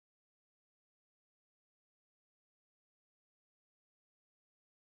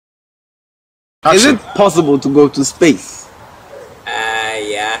Is it possible to go to space?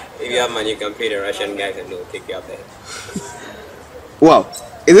 Yeah. If you have money, you can pay the Russian guys and they'll take you up there. Well,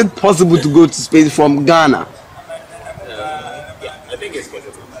 is it possible to go to space from Ghana? Yeah, I think it's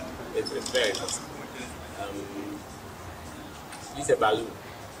possible. It's very possible. Use a balloon.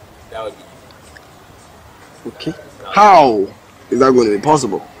 That would be. Okay. How is that going to be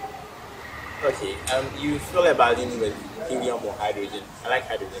possible? Okay. You fill a balloon with helium or hydrogen. I like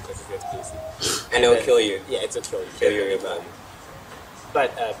hydrogen because it's explosive. And it'll kill you. Yeah, it'll kill you. Kill you with balloon.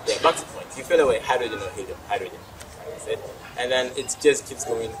 But yeah, back to the point. You fill it with hydrogen or helium. Hydrogen. That's it. And then it just keeps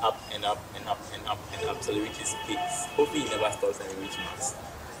going up and up and up and up and up till it reaches space. Hopefully it never stops and it reaches Mars.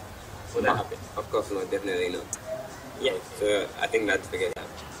 Will that happen? Of course not, definitely not. Yeah, so I think that's forget that.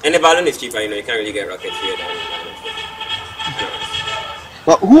 And the balloon is cheaper, you can't really get rockets here than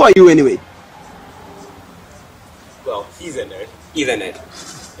Well, who are you anyway? Well, he's a nerd. He's a nerd.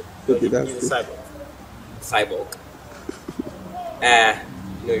 Okay, He's a cyborg.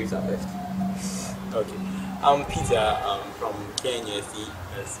 No, you start first. Okay. I'm Peter from KNUST,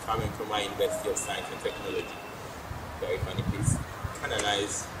 that's coming from my University of Science and Technology. Very funny place. Kind of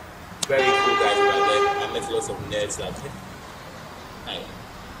nice. Very cool guys over there. I met lots of nerds like him.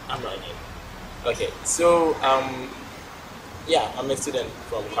 I'm right here. Okay, so yeah, I'm a student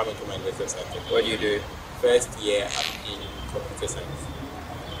from coming from my University of Science and Technology. What do you do? First year in computer science.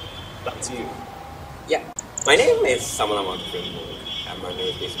 Back to you. Yeah, my name is Amoako-Frimpong. I'm an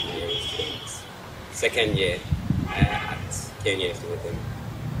aerospace engineering student. Second year at KNUST with him.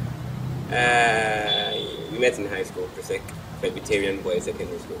 We met in high school, Presbyterian Boys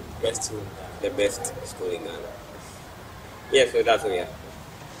Secondary School. Best school. The best school in Ghana. Yeah, so that's what we are.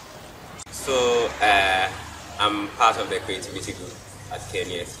 So I'm part of the creativity group at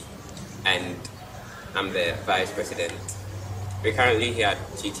KNUST and I'm the vice president. We're currently here at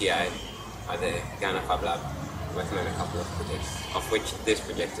GTI at the Ghana Fab Lab working on a couple of projects, of which this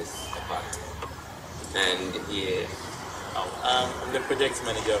project is a part. And yeah, I'm the project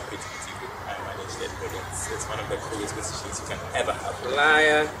manager of creativity group. I manage that projects. It's one of the coolest positions you can ever have.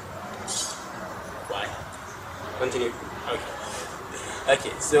 Liar. Why? Continue.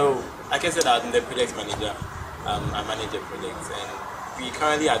 Okay, so like I said, I'm the project manager. I manage the projects, and we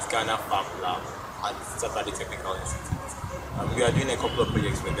currently at Ghana Fab Lab at Safari Technical Institute. We are doing a couple of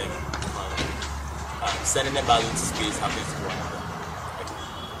projects with them. Sending a balloon to space happens to one of them.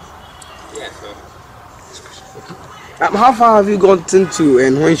 Okay. Yeah, so. How far have you gotten to,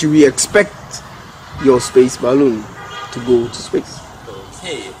 and when should we expect your space balloon to go to space?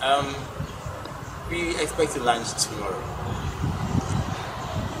 Okay, we expect to launch tomorrow.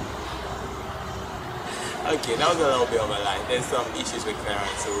 Okay, that was a little bit of a lie. There's some issues with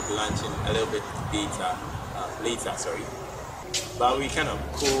clearance, so we'll be launching a little bit later, sorry. But we kind of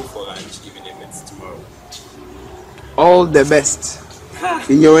go for lunch even if it's tomorrow. All the best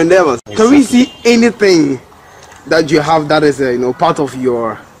in your endeavors. Can we see anything that you have that is part of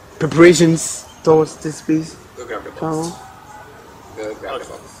your preparations towards this space? Go grab the box. Go grab the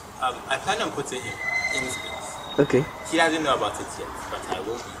box. I plan on putting him in space. Okay. He doesn't know about it yet, but I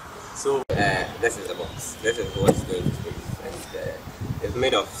will be. So this is the box. This is what's going to space. And it's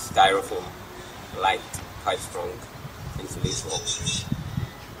made of styrofoam, light, quite strong, insulation.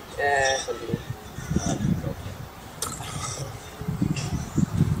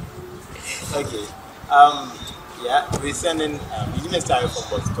 Okay. Yeah, we're sending using a styrofoam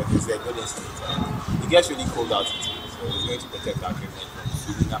box because it's a good insulator. It gets really cold out in space, so it's going to protect our equipment from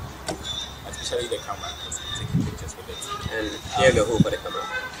heating up, especially the camera because we're taking pictures with it. And here's the hole for the camera.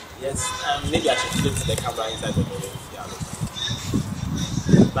 Yes, maybe I should flip the camera inside the hole. Yeah.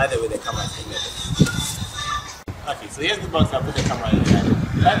 By the way, the camera is in there. Okay, so here's the box. I put the camera inside.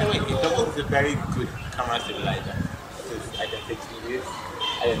 By the way, it doubles is a very good camera stabilizer because I can take videos.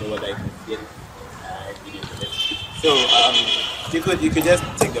 I don't know whether I can see it. Videos of it. So you could just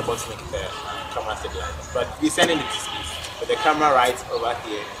take the box and make it a camera stabilizer. But we're sending it to space. But the camera right over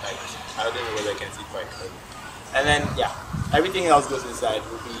here, like I don't know whether I can see quite clearly. And then yeah, everything else goes inside.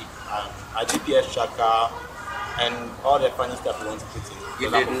 Will be a GPS tracker and all the funny stuff we want to put in. You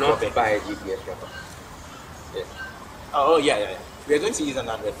did not buy a GPS tracker. Yeah. Oh yeah. We are going to use an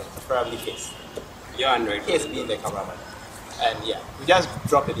Android phone, preferably Case. Your Android Case being the cameraman. And yeah, we just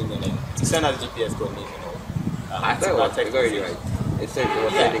drop it in and then to send us GPS coordinates and all. I thought it was already right. It said it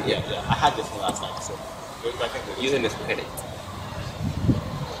was sending. Yeah. I had this one last time, so I think we're using this credit.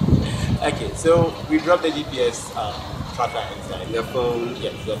 Okay, so we drop the GPS tracker inside. The phone?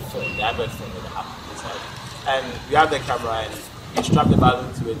 Yes, the phone, the Android phone with the app inside. And we have the camera and we strap the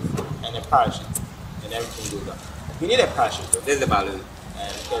balloon to it and a parachute and everything goes up. We need a parachute though. There's the balloon.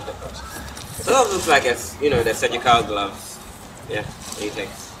 And there's the parachute. Glove looks like it's, you know, the surgical gloves. Yeah,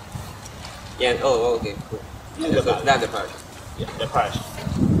 latex. Yeah, oh, okay, cool. That's the parachute. Yeah, the parachute.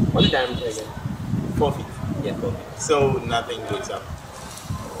 What's the diameter again? 4 feet. Yeah, 4 feet. So nothing goes up.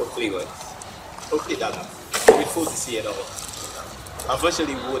 Hopefully it works. Hopefully that will be full to see it all.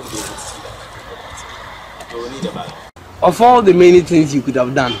 Unfortunately, we won't be able to see that. We will need a bag. Of all the many things you could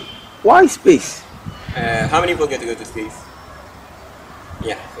have done, why space? How many people get to go to space?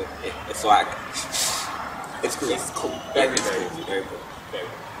 Yeah, so, yeah, it's swag. It's cool. It's cool. Very, Very, very, very, very cool. very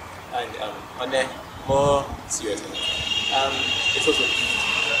cool. And on the more serious note, it's also easy.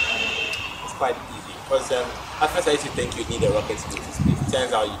 It's quite easy. Because at first I used to think you'd need a rocket to go to space. It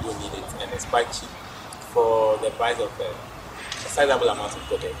turns out you don't need it, and it's quite cheap for the price of a sizable amount of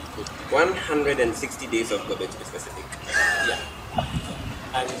gobbet. You could 160 days of gobbet to be specific. yeah.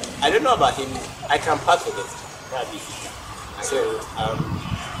 And I don't know about him. I can part with it. That'd be easy. So,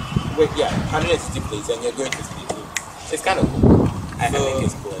 wait, yeah, 160 plays and you're going to space. So it's kind of cool. I think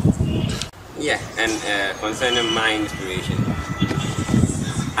it's cool. Yeah, and concerning my inspiration,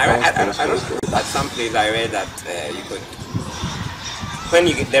 I don't know. At some place I read that you could, when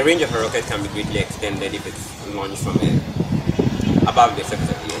you get, the range of a rocket can be greatly extended if it's launched from above the surface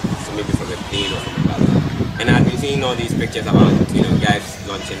of the earth, so maybe from a plane or from a balloon. And I've been seeing all these pictures about, you know, guys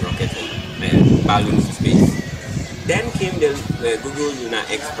launching rockets and balloons to space. Then came the Google Lunar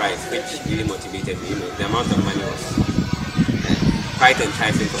X Prize, which really motivated me. You know, the amount of money was quite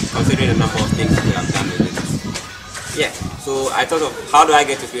enticing considering the number of things we have done with it. Yeah, so I thought of how do I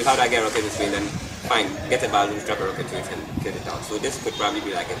get to space, how do I get a rocket to space, and fine, get a balloon, strap a rocket to it and get it out. So this could probably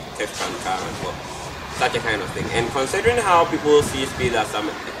be like a test run car as well. Such a kind of thing. And considering how people see space as some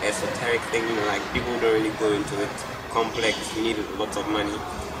esoteric thing, you know, like people don't really go into it, complex, you need lots of money,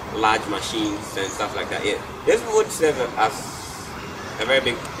 large machines and stuff like that. Yeah, this would serve as a very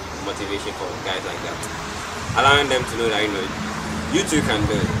big motivation for guys like that, allowing them to know that, you know, you too can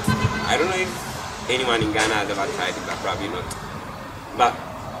do it. I don't know if anyone in Ghana has ever tried it, but probably not. But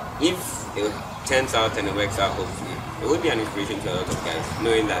if it turns out and it works out, hopefully it would be an inspiration to a lot of guys,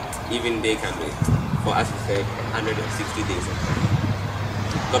 knowing that even they can do it. For us, we said 160 days of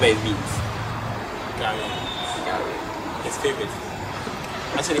gobbet beans. Gary. His favorite.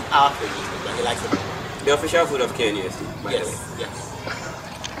 Actually, our favorite, but he likes it. The official food of KNUST, by the way. Yes.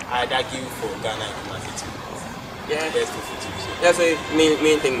 I'd argue for Ghana and humanity. Yeah, Best of food. that's the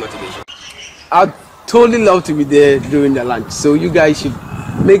main thing, motivation. I'd totally love to be there during the lunch, so you guys should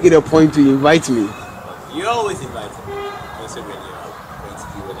make it a point to invite me. You always invite me, considering you are going to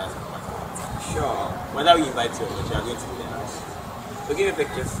be with us. Sure. Whether we invite you or not, you are going to be there. So give me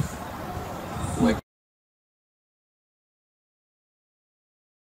pictures. Work.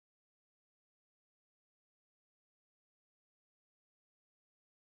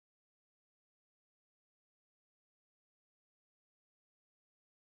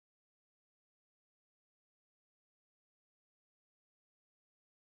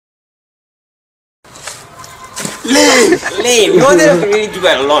 Lame. You wanted us to really do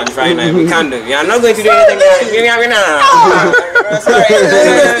at lunch right now. We can't do it. We are not going to do anything. Sorry. Just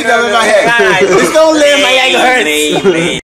don't lay my eye, you hurt. Lame.